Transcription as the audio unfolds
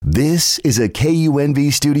This is a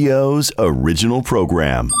KUNV Studios original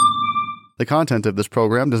program. The content of this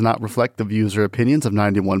program does not reflect the views or opinions of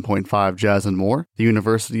 91.5 Jazz and More, the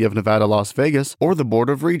University of Nevada, Las Vegas, or the Board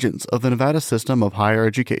of Regents of the Nevada System of Higher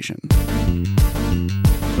Education.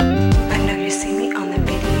 I know you see me on the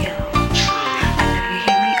video. I know you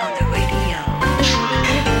hear me on the radio.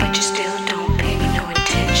 But you still don't pay me no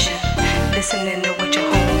attention. Listening to what your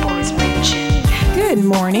homeboys mention. Good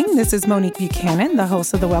morning. This is Monique Buchanan, the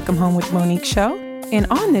host of the Welcome Home with Monique show. And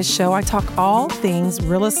on this show, I talk all things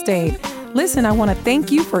real estate. Listen, I want to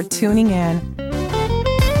thank you for tuning in.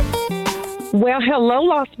 Well, hello,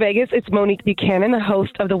 Las Vegas. It's Monique Buchanan, the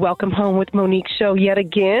host of the Welcome Home with Monique show yet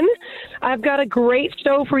again. I've got a great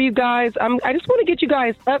show for you guys. I just want to get you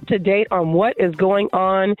guys up to date on what is going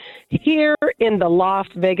on here in the Las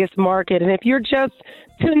Vegas market. And if you're just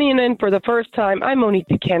tuning in for the first time, I'm Monique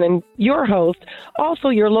Buchanan, your host, also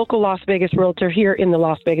your local Las Vegas realtor here in the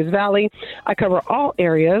Las Vegas Valley. I cover all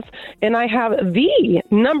areas, and I have the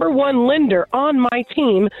number one lender on my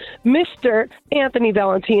team, Mr. Anthony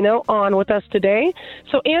Valentino, on with us today.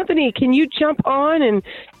 So, Anthony, can you jump on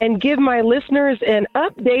and give my listeners an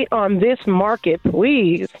update on this market,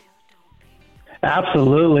 please?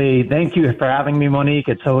 Absolutely. Thank you for having me, Monique.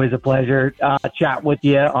 It's always a pleasure to chat with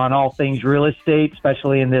you on all things real estate,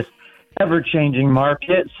 especially in this ever-changing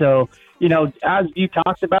market. So, as you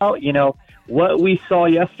talked about, what we saw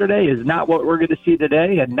yesterday is not what we're going to see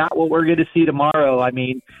today and not what we're going to see tomorrow. I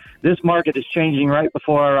mean, this market is changing right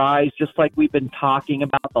before our eyes, just like we've been talking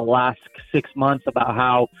about the last 6 months about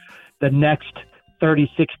how the next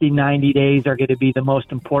 30, 60, 90 days are going to be the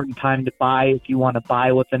most important time to buy if you want to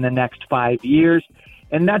buy within the next 5 years.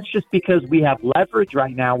 And that's just because we have leverage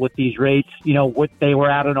right now with these rates. What they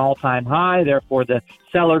were at an all-time high. Therefore, the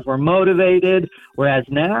sellers were motivated. Whereas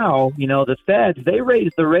now, the Feds, they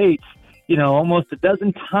raised the rates, almost a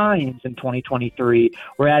dozen times in 2023.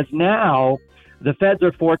 Whereas now, the Feds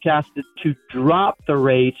are forecasted to drop the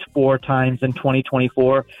rates 4 times in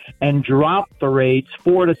 2024 and drop the rates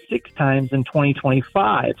 4 to 6 times in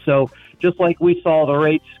 2025. So just like we saw the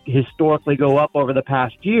rates historically go up over the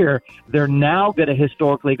past year, they're now going to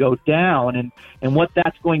historically go down. And what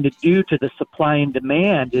that's going to do to the supply and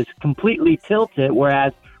demand is completely tilt it.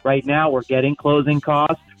 Whereas right now we're getting closing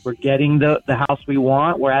costs, we're getting the house we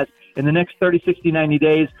want. Whereas in the next 30, 60, 90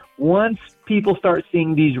 days, once people start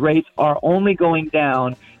seeing these rates are only going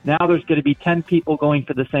down, now there's going to be 10 people going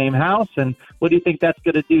for the same house. And what do you think that's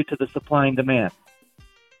going to do to the supply and demand?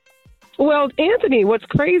 Well, Anthony, what's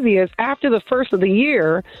crazy is after the first of the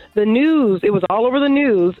year, the news, it was all over the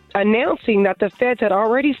news, announcing that the Feds had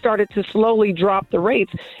already started to slowly drop the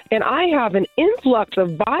rates. And I have an influx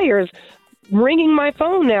of buyers ringing my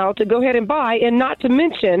phone now to go ahead and buy, and not to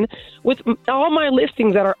mention with all my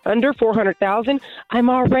listings that are under 400,000,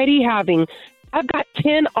 I've got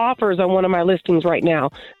 10 offers on one of my listings right now.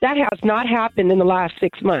 That has not happened in the last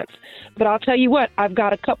 6 months. But I'll tell you what, I've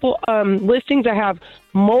got a couple listings that have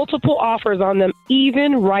multiple offers on them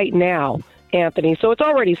even right now, Anthony. So it's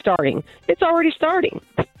already starting.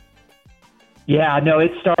 Yeah, no,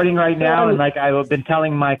 it's starting right now. And like I've been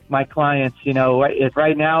telling my clients,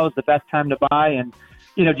 right now is the best time to buy. And,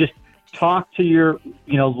 just talk to your,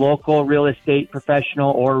 local real estate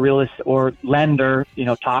professional or lender,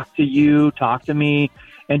 talk to you, talk to me,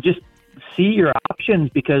 and just see your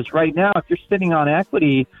options. Because right now, if you're sitting on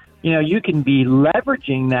equity, you can be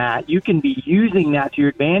leveraging that. You can be using that to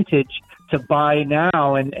your advantage to buy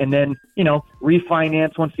now and then,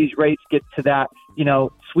 refinance once these rates get to that,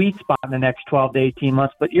 sweet spot in the next 12 to 18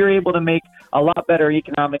 months. But you're able to make a lot better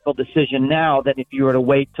economical decision now than if you were to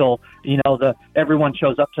wait till, everyone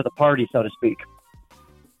shows up to the party, so to speak.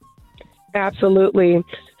 Absolutely.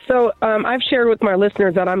 So I've shared with my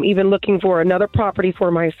listeners that I'm even looking for another property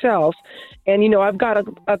for myself. And, I've got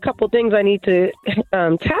a couple things I need to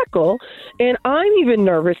tackle. And I'm even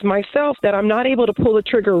nervous myself that I'm not able to pull the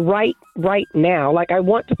trigger right now. Like I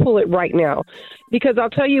want to pull it right now. Because I'll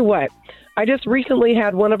tell you what, I just recently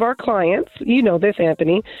had one of our clients, this,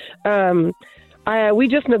 Anthony, we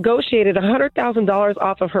just negotiated $100,000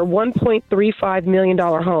 off of her $1.35 million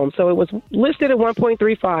home. So it was listed at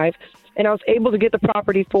 $1.35, and I was able to get the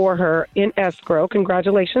property for her in escrow.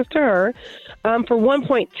 Congratulations to her, for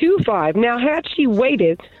 $1.25. Now, had she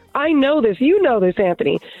waited, I know this,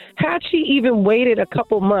 Anthony, had she even waited a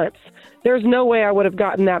couple months, there's no way I would have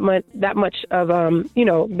gotten that much of,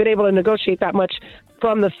 been able to negotiate that much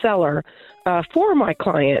from the seller for my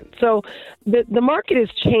client. So the market is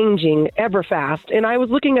changing ever fast. And I was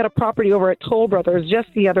looking at a property over at Toll Brothers just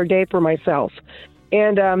the other day for myself.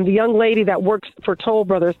 And the young lady that works for Toll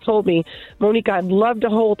Brothers told me, Monique, I'd love to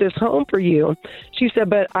hold this home for you. She said,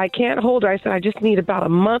 but I can't hold it. I said, I just need about a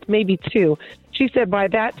month, maybe 2. She said, by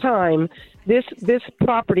that time, this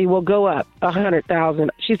property will go up $100,000.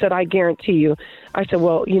 She said, I guarantee you. I said,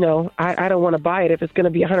 well, I don't want to buy it if it's going to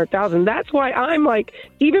be $100,000. That's why I'm like,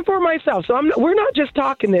 even for myself. So we're not just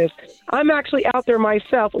talking this. I'm actually out there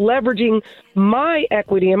myself leveraging my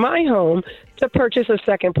equity in my home to purchase a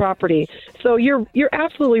second property. So you're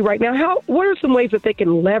absolutely right. Now, what are some ways that they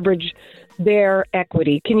can leverage their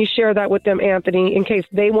equity? Can you share that with them, Anthony, in case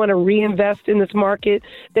they want to reinvest in this market?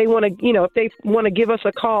 They want to, if they want to give us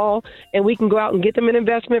a call and we can go out and get them an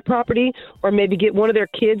investment property, or maybe get one of their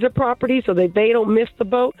kids a property so that they don't miss the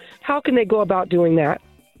boat. How can they go about doing that?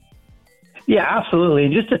 Yeah, absolutely.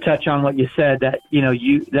 And just to touch on what you said, that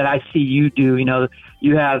that I see you do,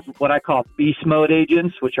 you have what I call beast mode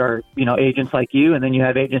agents, which are agents like you, and then you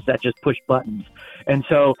have agents that just push buttons. And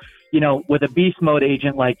so, with a beast mode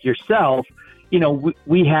agent like yourself,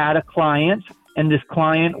 we had a client, and this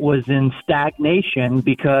client was in stagnation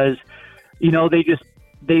because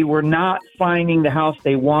they were not finding the house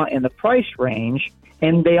they want in the price range.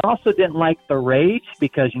 And they also didn't like the rates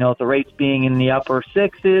because, the rates being in the upper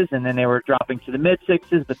 6s, and then they were dropping to the mid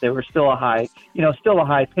 6s, but they were still a high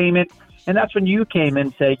payment. And that's when you came in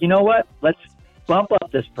and say, you know what, let's bump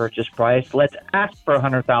up this purchase price. Let's ask for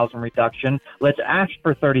 $100,000 reduction. Let's ask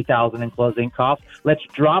for $30,000 in closing costs. Let's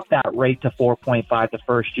drop that rate to 4.5 the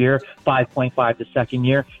first year, 5.5 the second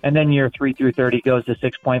year, and then year 3 through 30 goes to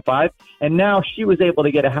 6.5. And now she was able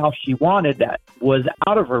to get a house she wanted that was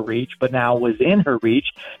out of her reach, but now was in her reach.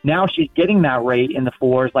 Now she's getting that rate in the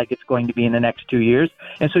 4s like it's going to be in the next 2 years.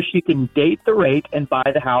 And so she can date the rate and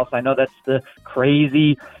buy the house. I know that's the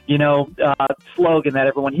crazy, slogan that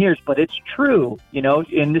everyone hears, but it's true,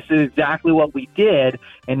 and this is exactly what we did.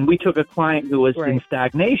 And we took a client who was in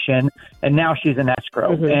stagnation, and now she's in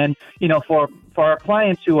escrow. Mm-hmm. And, for our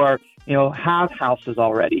clients who are, have houses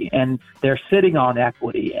already and they're sitting on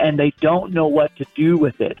equity and they don't know what to do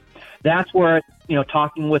with it, that's where,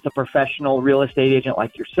 talking with a professional real estate agent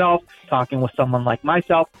like yourself, talking with someone like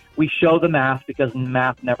myself, we show the math, because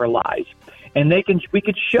math never lies. And we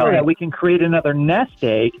could show that we can create another nest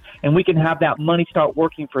egg, and we can have that money start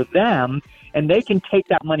working for them, and they can take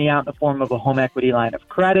that money out in the form of a home equity line of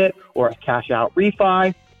credit or a cash out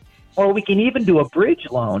refi. Or we can even do a bridge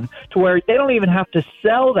loan to where they don't even have to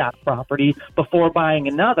sell that property before buying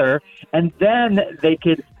another. And then they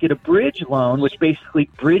could get a bridge loan, which basically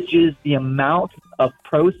bridges the amount of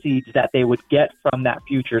proceeds that they would get from that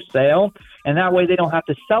future sale. And that way they don't have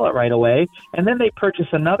to sell it right away. And then they purchase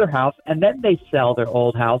another house, and then they sell their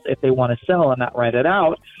old house if they want to sell and not rent it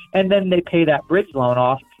out. And then they pay that bridge loan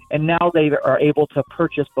off. And now they are able to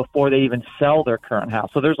purchase before they even sell their current house.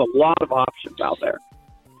 So there's a lot of options out there.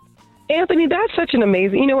 Anthony, that's such an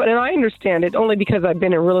amazing, and I understand it only because I've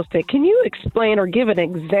been in real estate. Can you explain or give an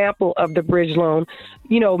example of the bridge loan?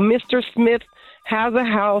 Mr. Smith has a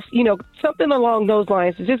house, something along those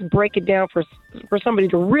lines, to just break it down for somebody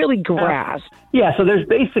to really grasp. Yeah. So there's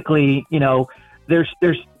basically, there's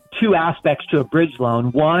 2 aspects to a bridge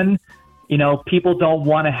loan. One, people don't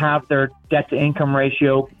want to have their debt to income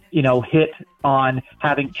ratio, hit on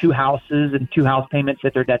having 2 houses and 2 house payments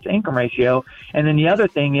at their debt to income ratio. And then the other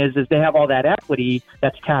thing is they have all that equity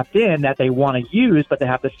that's tapped in that they want to use, but they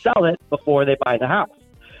have to sell it before they buy the house.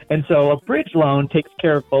 And so a bridge loan takes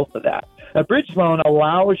care of both of that. A bridge loan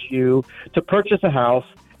allows you to purchase a house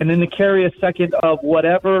and then to carry a second of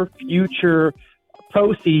whatever future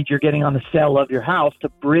proceeds you're getting on the sale of your house to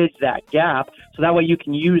bridge that gap. So that way you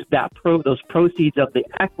can use those proceeds of the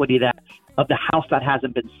equity of the house that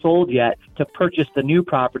hasn't been sold yet to purchase the new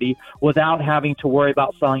property without having to worry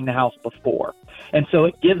about selling the house before. And so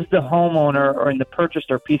it gives the homeowner or the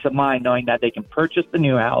purchaser peace of mind knowing that they can purchase the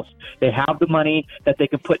new house. They have the money that they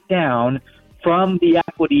can put down from the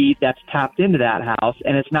equity that's tapped into that house,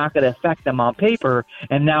 and it's not going to affect them on paper.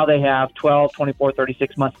 And now they have 12, 24,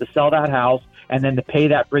 36 months to sell that house and then to pay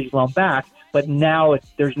that bridge loan back. But now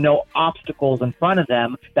there's no obstacles in front of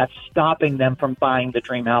them that's stopping them from buying the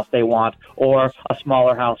dream house they want or a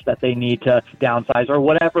smaller house that they need to downsize or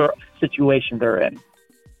whatever situation they're in.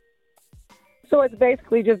 So it's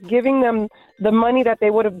basically just giving them the money that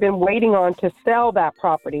they would have been waiting on to sell that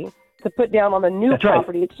property, to put down on the new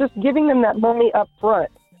property. Right. It's just giving them that money up front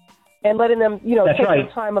and letting them, take their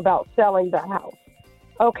time about selling the house.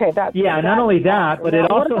 Okay, that's not only that, but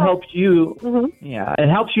it also helps you. Mm-hmm. Yeah, it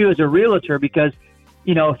helps you as a realtor because,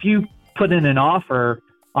 if you put in an offer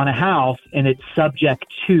on a house and it's subject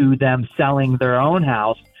to them selling their own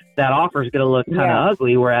house, that offer is going to look kind of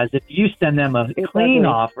ugly. Whereas if you send them a clean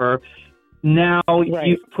offer, now Right.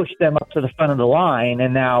 you've pushed them up to the front of the line,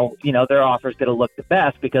 and now, their offer is going to look the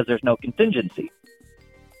best because there's no contingency.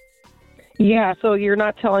 Yeah, so you're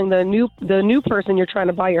not telling the new person you're trying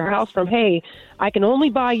to buy your house from, hey, I can only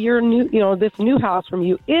buy your this new house from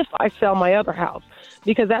you if I sell my other house,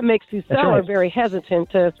 because that makes the seller right. very hesitant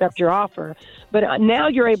to accept your offer. But now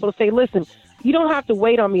you're able to say, listen, you don't have to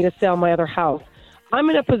wait on me to sell my other house. I'm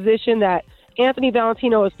in a position that Anthony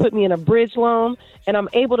Valentino has put me in a bridge loan, and I'm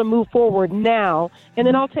able to move forward now, and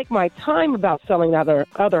then I'll take my time about selling that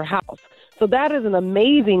other house. So that is an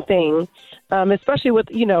amazing thing, especially with,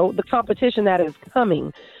 the competition that is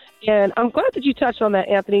coming. And I'm glad that you touched on that,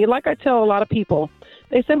 Anthony. Like I tell a lot of people,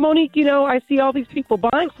 they said, Monique, I see all these people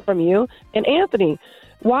buying from you. And Anthony,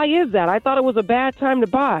 why is that? I thought it was a bad time to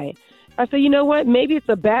buy. I said, you know what? Maybe it's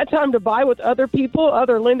a bad time to buy with other people,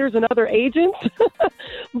 other lenders and other agents.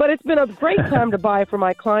 But it's been a great time to buy for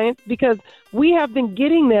my clients because we have been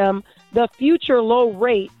getting them the future low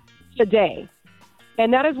rate today.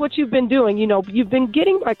 And that is what you've been doing. You've been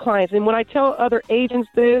getting my clients. And when I tell other agents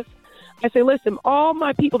this, I say, listen, all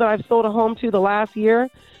my people that I've sold a home to the last year,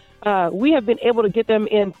 we have been able to get them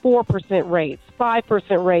in 4% rates,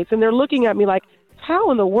 5% rates. And they're looking at me like,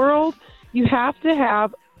 how in the world? You have to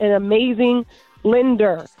have an amazing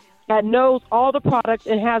lender that knows all the products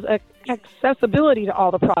and has accessibility to all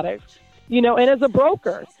the products, and as a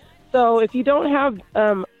broker. So if you don't have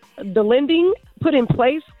the lending put in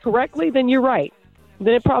place correctly, then you're right.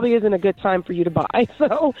 Then it probably isn't a good time for you to buy.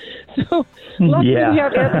 So luckily we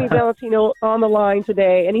have Anthony Valentino on the line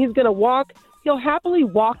today, and he'll happily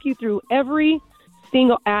walk you through every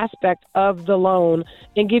single aspect of the loan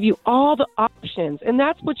and give you all the options. And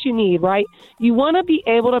that's what you need, right? You want to be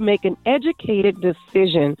able to make an educated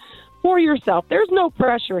decision for yourself. There's no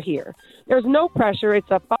pressure here. There's no pressure. It's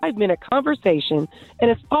a 5-minute conversation, and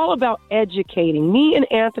it's all about educating. Me and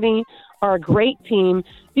Anthony are a great team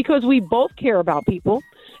because we both care about people,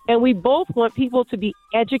 and we both want people to be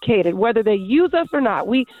educated, whether they use us or not.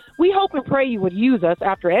 We hope and pray you would use us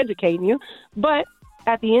after educating you, but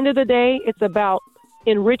at the end of the day, it's about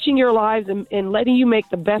enriching your lives and letting you make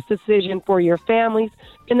the best decision for your families,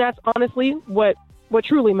 and that's honestly what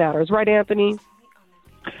truly matters, right, Anthony?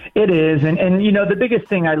 It is. And the biggest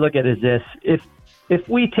thing I look at is this. If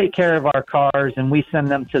we take care of our cars and we send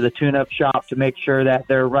them to the tune-up shop to make sure that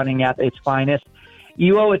they're running at its finest,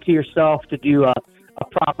 you owe it to yourself to do a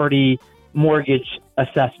property mortgage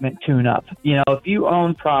assessment tune-up. If you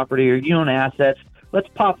own property or you own assets, let's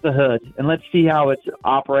pop the hood and let's see how it's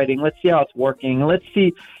operating. Let's see how it's working. Let's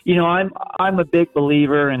see, I'm a big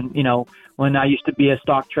believer. And, when I used to be a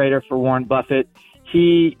stock trader for Warren Buffett,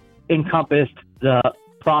 he encompassed the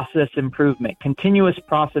process improvement, continuous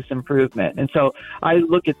process improvement. And so I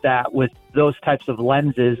look at that with those types of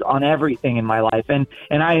lenses on everything in my life. And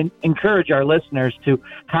I encourage our listeners to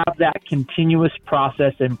have that continuous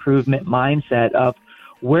process improvement mindset of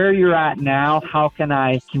where you're at now, how can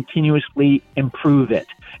I continuously improve it?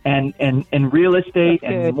 And real estate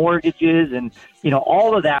and mortgages and,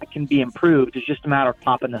 all of that can be improved. It's just a matter of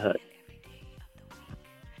popping the hood.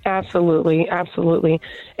 Absolutely, absolutely.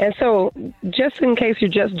 And so just in case you're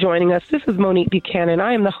just joining us, this is Monique Buchanan.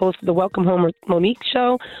 I am the host of the Welcome Home with Monique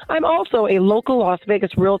show. I'm also a local Las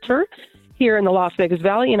Vegas realtor here in the Las Vegas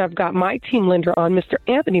Valley, and I've got my team lender on, Mr.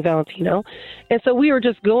 Anthony Valentino. And so we were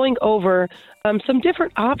just going over some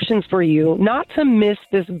different options for you not to miss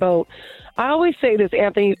this boat. I always say this,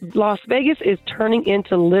 Anthony, Las Vegas is turning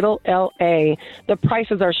into little L.A. The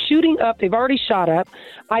prices are shooting up. They've already shot up.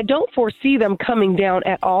 I don't foresee them coming down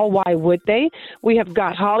at all. Why would they? We have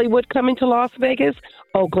got Hollywood coming to Las Vegas.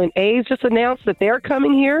 Oakland A's just announced that they're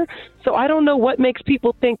coming here. So I don't know what makes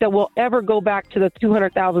people think that we'll ever go back to the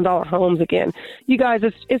 $200,000 homes again. You guys,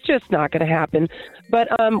 it's just not going to happen. But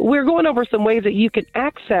we're going over some ways that you can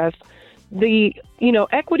access the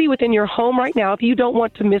equity within your home right now. If you don't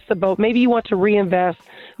want to miss the boat, maybe you want to reinvest,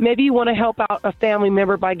 maybe you want to help out a family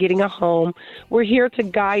member by getting a home. We're here to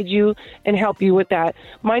guide you and help you with that.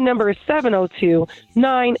 My number is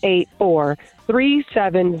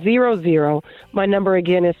 702-984-3700. My number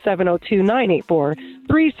again is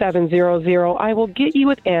 702-984-3700. I will get you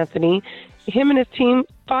with Anthony, him and his team,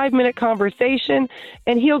 5-minute conversation,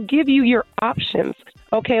 and he'll give you your options.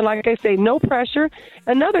 Okay, like I say, no pressure.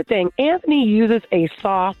 Another thing, Anthony uses a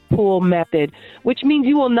soft pull method, which means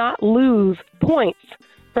you will not lose points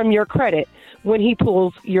from your credit when he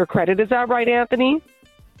pulls your credit. Is that right, Anthony?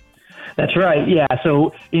 That's right. Yeah.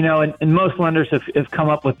 So, and most lenders have come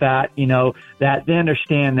up with that, that they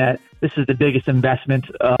understand that this is the biggest investment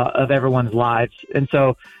of everyone's lives. And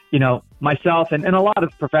so, myself and a lot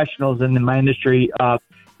of professionals in my industry,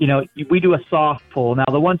 we do a soft pull. Now,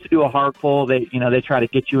 the ones who do a hard pull, they try to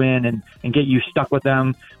get you in and get you stuck with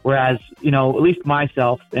them. Whereas, at least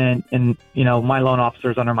myself and my loan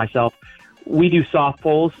officers under myself, we do soft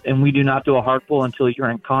pulls and we do not do a hard pull until you're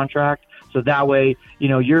in contract. So that way,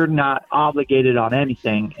 you're not obligated on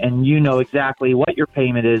anything and you know exactly what your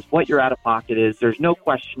payment is, what your out of pocket is. There's no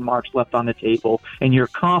question marks left on the table and you're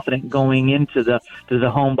confident going into the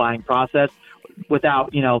home buying process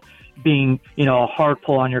without, being, a hard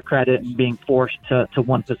pull on your credit and being forced to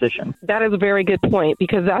one position. That is a very good point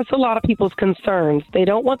because that's a lot of people's concerns. They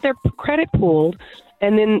don't want their credit pulled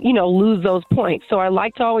and then, lose those points. So I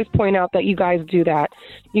like to always point out that you guys do that.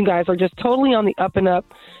 You guys are just totally on the up and up.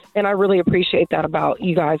 And I really appreciate that about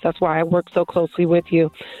you guys. That's why I work so closely with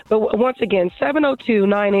you. But once again,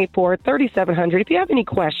 702-984-3700. If you have any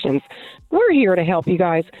questions, we're here to help you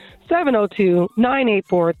guys.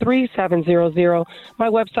 702-984-3700. My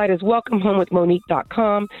website is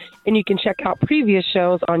welcomehomewithmonique.com. And you can check out previous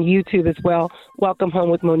shows on YouTube as well, Welcome Home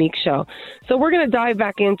with Monique Show. So we're going to dive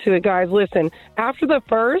back into it, guys. Listen, after the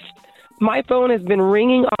first, my phone has been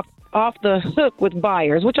ringing off the hook with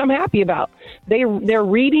buyers, which I'm happy about. They're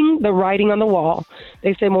reading the writing on the wall.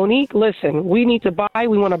 They say, Monique, listen, we need to buy.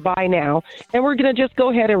 We want to buy now. And we're going to just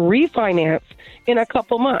go ahead and refinance in a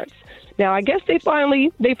couple months. Now, I guess they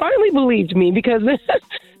finally believed me because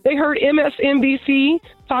they heard MSNBC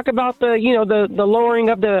talk about the lowering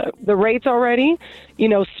of the rates already.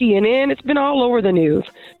 CNN, it's been all over the news.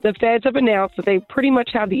 The feds have announced that they pretty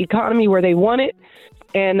much have the economy where they want it.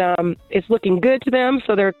 And it's looking good to them,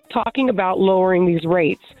 so they're talking about lowering these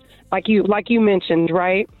rates, like you mentioned,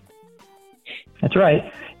 right? That's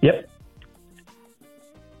right. Yep.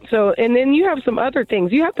 So, and then you have some other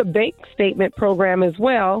things. You have the bank statement program as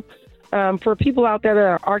well for people out there that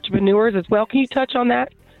are entrepreneurs as well. Can you touch on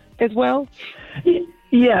that as well?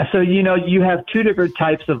 Yeah, so you have two different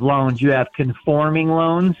types of loans. You have conforming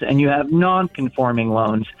loans and you have non-conforming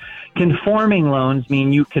loans. Conforming loans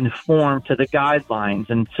mean you conform to the guidelines,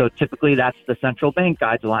 and so typically that's the central bank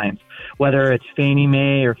guidelines, whether it's Fannie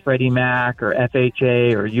Mae or Freddie Mac or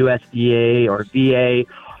FHA or USDA or VA,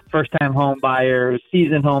 first-time home buyers,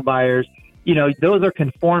 seasoned home buyers. Those are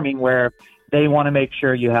conforming where they want to make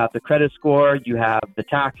sure you have the credit score, you have the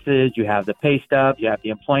taxes, you have the pay stub, you have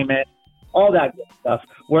the employment, all that good stuff.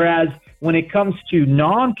 Whereas when it comes to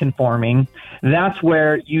non-conforming, that's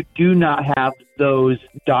where you do not have those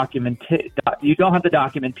you don't have the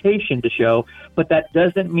documentation to show, but that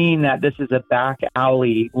doesn't mean that this is a back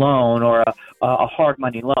alley loan or a hard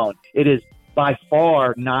money loan. It is by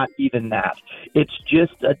far not even that. It's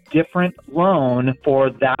just a different loan for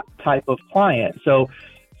that type of client. So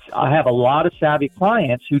I have a lot of savvy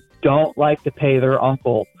clients who don't like to pay their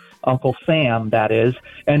Uncle Sam, that is.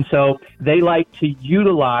 And so they like to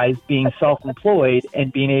utilize being self-employed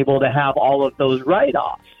and being able to have all of those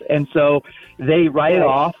write-offs. And so they write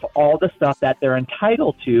off all the stuff that they're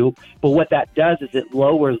entitled to. But what that does is it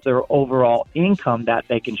lowers their overall income that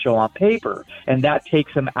they can show on paper. And that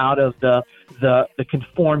takes them out of the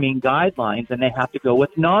conforming guidelines, and they have to go with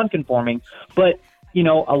non-conforming. But,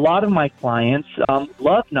 a lot of my clients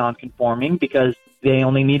love non-conforming because they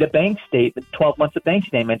only need a bank statement, 12 months of bank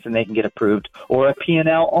statements, and they can get approved, or a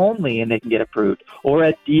P&L only, and they can get approved, or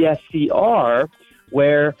a DSCR,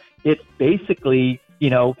 where it's basically,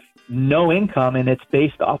 no income, and it's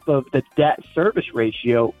based off of the debt service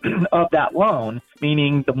ratio of that loan,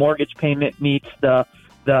 meaning the mortgage payment meets the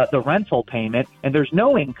rental payment, and there's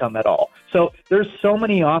no income at all. So there's so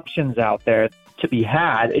many options out there to be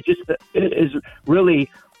had. It is really,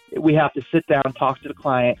 we have to sit down, talk to the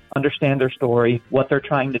client, understand their story, what they're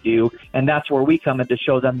trying to do, and that's where we come in to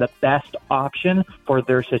show them the best option for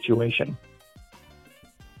their situation.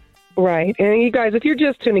 Right. And you guys, if you're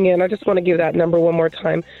just tuning in, I just want to give that number one more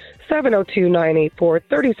time.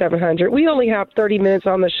 702-984-3700. We only have 30 minutes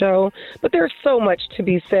on the show, but there's so much to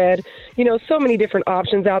be said. So many different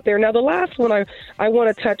options out there. Now, the last one I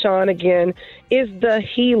want to touch on again is the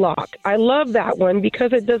HELOC. I love that one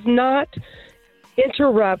because it does not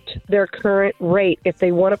interrupt their current rate. If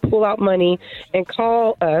they want to pull out money and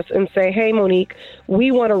call us and say, hey, Monique,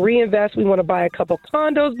 we want to reinvest. We want to buy a couple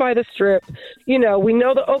condos by the Strip. We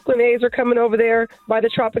know the Oakland A's are coming over there by the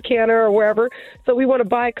Tropicana or wherever. So we want to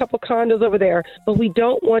buy a couple condos over there, but we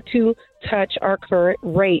don't want to touch our current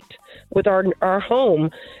rate with our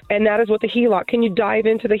home. And that is what the HELOC. Can you dive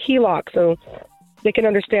into the HELOC so they can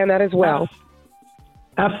understand that as well?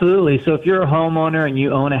 Absolutely. So if you're a homeowner and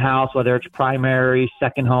you own a house, whether it's primary,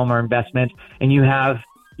 second home, or investment, and you have,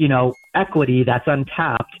 equity that's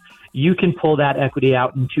untapped, you can pull that equity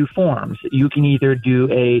out in two forms. You can either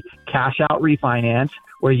do a cash out refinance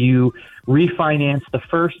where you refinance the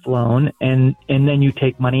first loan and then you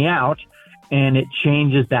take money out and it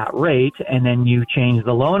changes that rate and then you change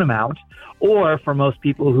the loan amount. Or for most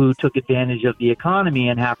people who took advantage of the economy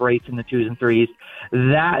and have rates in the 2s and 3s,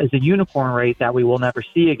 that is a unicorn rate that we will never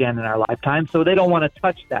see again in our lifetime. So they don't want to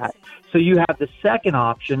touch that. So you have the second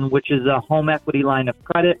option, which is a home equity line of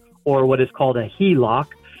credit or what is called a HELOC.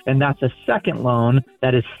 And that's a second loan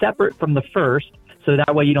that is separate from the first. So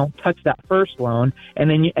that way you don't touch that first loan. And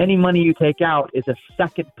then any money you take out is a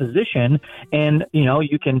second position. And,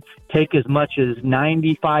 you can take as much as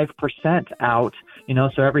 95% out.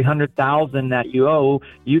 So every 100,000 that you owe,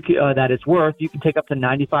 that it's worth, you can take up to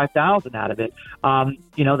 95,000 out of it.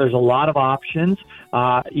 There's a lot of options.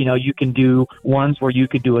 You can do ones where you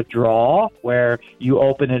could do a draw where you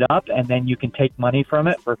open it up and then you can take money from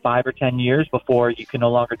it for 5 or 10 years before you can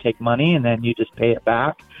no longer take money and then you just pay it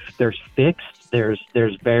back. There's fixed, there's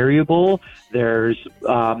variable, there's,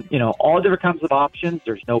 all different kinds of options.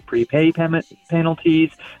 There's no prepay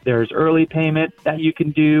penalties. There's early payment that you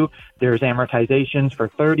can do. There's amortizations for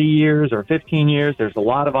 30 years or 15 years. There's a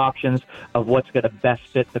lot of options of what's going to best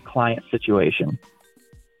fit the client situation.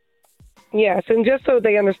 Yes, and just so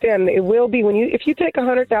they understand, it will be if you take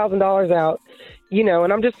 $100,000 out,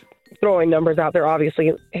 and I'm just throwing numbers out there,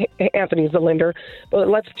 obviously, Anthony's the lender, but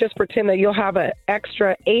let's just pretend that you'll have an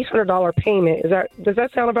extra $800 payment. Does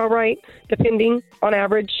that sound about right, depending on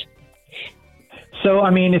average? So,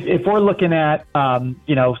 if we're looking at, how'd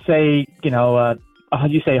you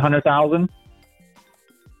say 100,000?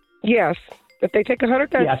 Yes. If they take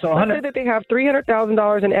 $100,000, let's say that they have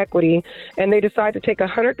 $300,000 in equity, and they decide to take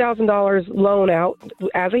 $100,000 loan out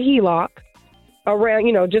as a HELOC,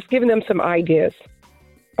 around, just giving them some ideas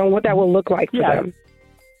on what that will look like for them.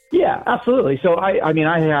 Yeah, absolutely. So I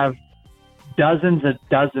have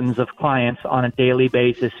dozens of clients on a daily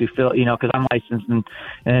basis who feel, because I'm licensed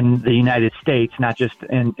in the United States, not just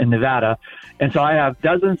in Nevada. And so I have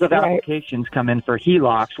dozens of applications come in for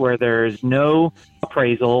HELOCs where there is no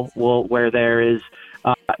appraisal, where there is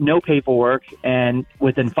no paperwork, and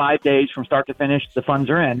within 5 days from start to finish, the funds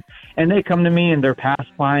are in. And they come to me and they're past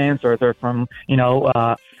clients or they're from,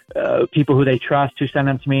 people who they trust who send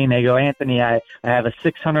them to me and they go, Anthony, I have a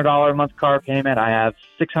 $600 a month car payment. I have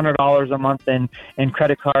 $600 a month in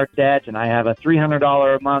credit card debt, and I have a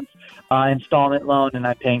 $300 a month installment loan, and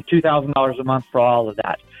I'm paying $2,000 a month for all of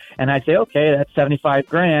that. And I say, okay, that's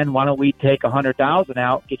 $75,000. Why don't we take $100,000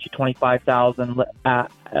 out, get you $25,000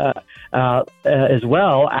 as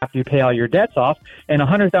well after you pay all your debts off, and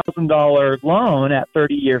 $100,000 loan at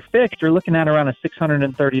 30-year fixed, you're looking at around a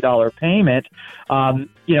 $630 payment.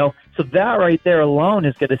 So that right there alone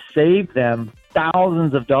is going to save them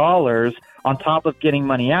thousands of dollars on top of getting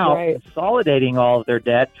money out, consolidating all of their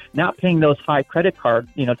debt, not paying those high credit card,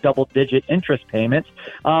 double-digit interest payments,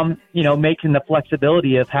 making the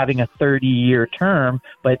flexibility of having a 30-year term,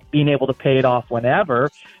 but being able to pay it off whenever.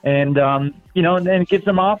 And, and then it gives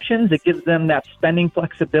them options. It gives them that spending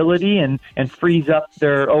flexibility and frees up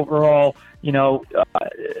their overall,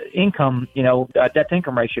 income,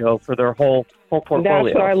 debt-to-income ratio for their whole portfolio.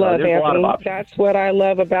 That's what I love, Anthony. That's what I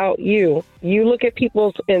love about you. You look at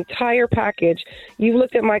people's entire package. You've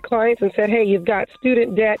looked at my clients and said, hey, you've got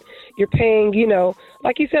student debt. You're paying,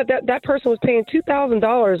 like you said, that person was paying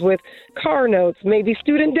 $2,000 with car notes, maybe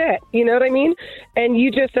student debt. You know what I mean? And you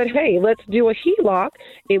just said, hey, let's do a HELOC.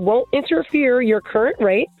 It won't interfere your current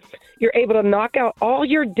rate. You're able to knock out all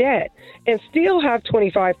your debt and still have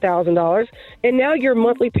 $25,000. And now your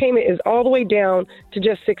monthly payment is all the way down to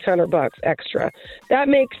just $600 extra. That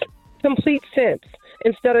makes complete sense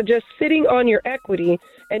instead of just sitting on your equity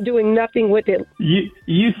and doing nothing with it.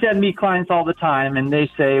 You send me clients all the time and they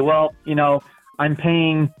say, well, I'm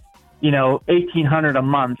paying, $1,800 a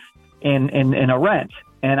month in a rent,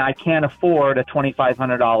 and I can't afford a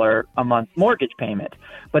 $2,500 a month mortgage payment.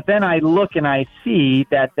 But then I look and I see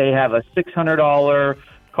that they have a $600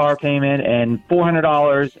 car payment and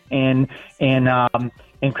 $400 in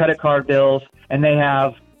credit card bills, and they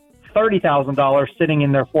have $30,000 sitting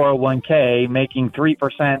in their 401k making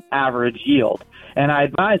 3% average yield. And I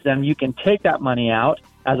advise them, you can take that money out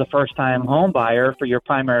as a first-time home buyer for your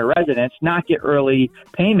primary residence, not get early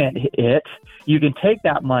payment hit. You can take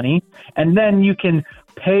that money, and then you can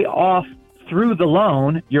pay off through the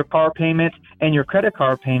loan your car payments and your credit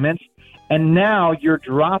card payments, And now you're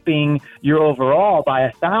dropping your overall by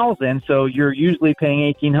 $1,000. So you're usually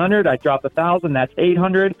paying $1,800. I drop $1,000. That's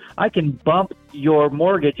 $800. I can bump your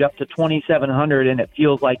mortgage up to $2,700, and it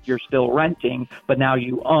feels like you're still renting, but now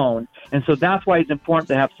you own. And so that's why it's important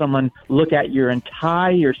to have someone look at your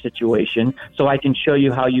entire situation, so I can show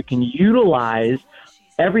you how you can utilize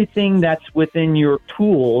everything that's within your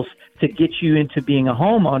tools to get you into being a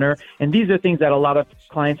homeowner. And these are things that a lot of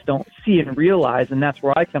clients don't see and realize, and that's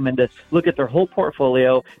where I come in to look at their whole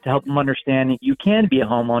portfolio to help them understand you can be a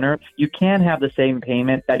homeowner. You can have the same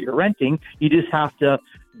payment that you're renting. You just have to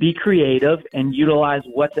be creative and utilize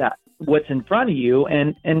what's in front of you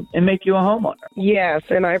and make you a homeowner. Yes,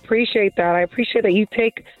 and I appreciate that. I appreciate that you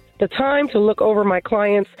take the time to look over my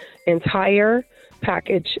client's entire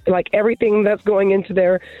package, like everything that's going into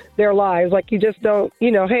their lives. Like you just don't,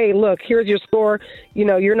 hey, look, here's your score,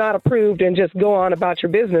 you're not approved, and just go on about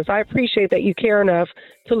your business. I appreciate that you care enough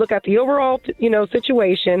to look at the overall,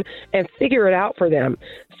 situation and figure it out for them.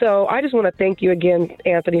 So I just want to thank you again,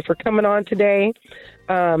 Anthony, for coming on today.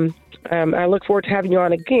 I look forward to having you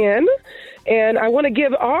on again. And I want to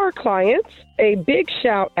give our clients a big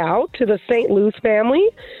shout out to the St. Louis family.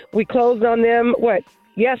 We closed on them,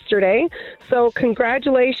 yesterday. So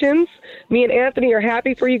congratulations. Me and Anthony are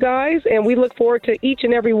happy for you guys, and we look forward to each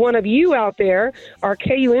and every one of you out there, our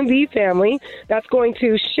KUMV family, that's going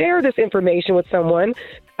to share this information with someone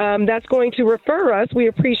that's going to refer us. We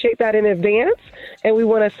appreciate that in advance, and we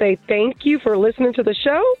want to say thank you for listening to the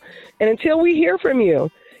show. And until we hear from you,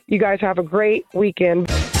 you guys have a great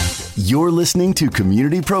weekend. You're listening to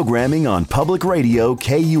community programming on Public Radio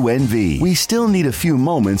KUNV. We still need a few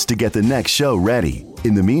moments to get the next show ready.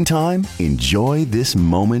 In the meantime, enjoy this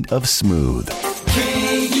moment of smooth.